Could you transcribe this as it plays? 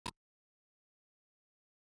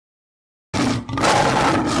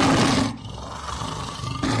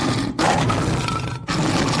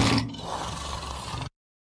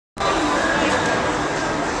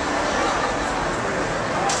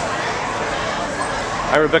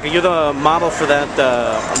All right, Rebecca, you're the model for that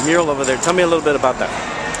mural over there. Tell me a little bit about that.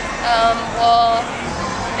 Well,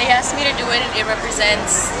 they asked me to do it. It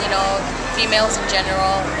represents, females in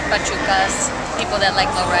general, pachucas, people that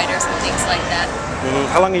like lowriders and things like that.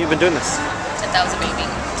 How long have you been doing this? Since I was a baby.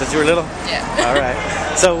 Since you were little? Yeah. All right.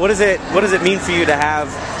 So what does it mean for you to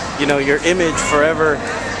have, your image forever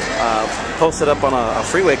posted up on a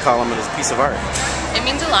freeway column as a piece of art? It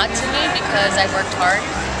means a lot to me because I worked hard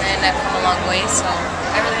and I've come a long way, so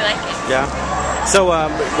I really like it. Yeah. So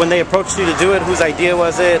when they approached you to do it, whose idea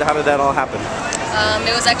was it? How did that all happen?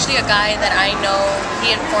 It was actually a guy that I know. He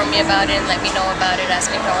informed me about it and let me know about it, asked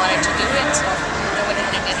me if I wanted to do it, so I went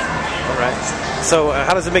ahead and did it. All right. So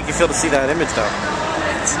how does it make you feel to see that image, though?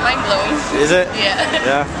 It's mind-blowing. Is it? Yeah.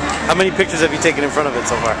 Yeah. How many pictures have you taken in front of it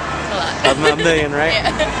so far? A lot. A million, right?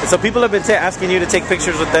 Yeah. So people have been asking you to take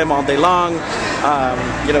pictures with them all day long.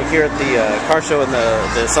 Here at the car show and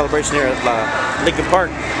the celebration here at Lincoln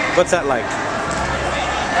Park. What's that like?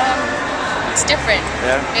 It's different.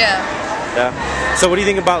 Yeah? Yeah. Yeah. So what do you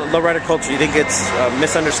think about lowrider culture? You think it's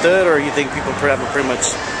misunderstood, or you think people have a pretty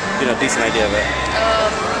much, decent idea of it?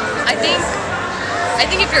 I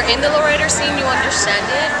think if you're in the lowrider scene, you understand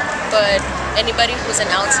it, but anybody who's an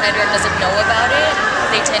outsider and doesn't know about it,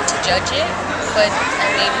 they tend to judge it. But I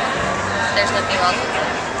mean, there's nothing wrong with it.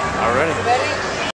 Alrighty. Ready?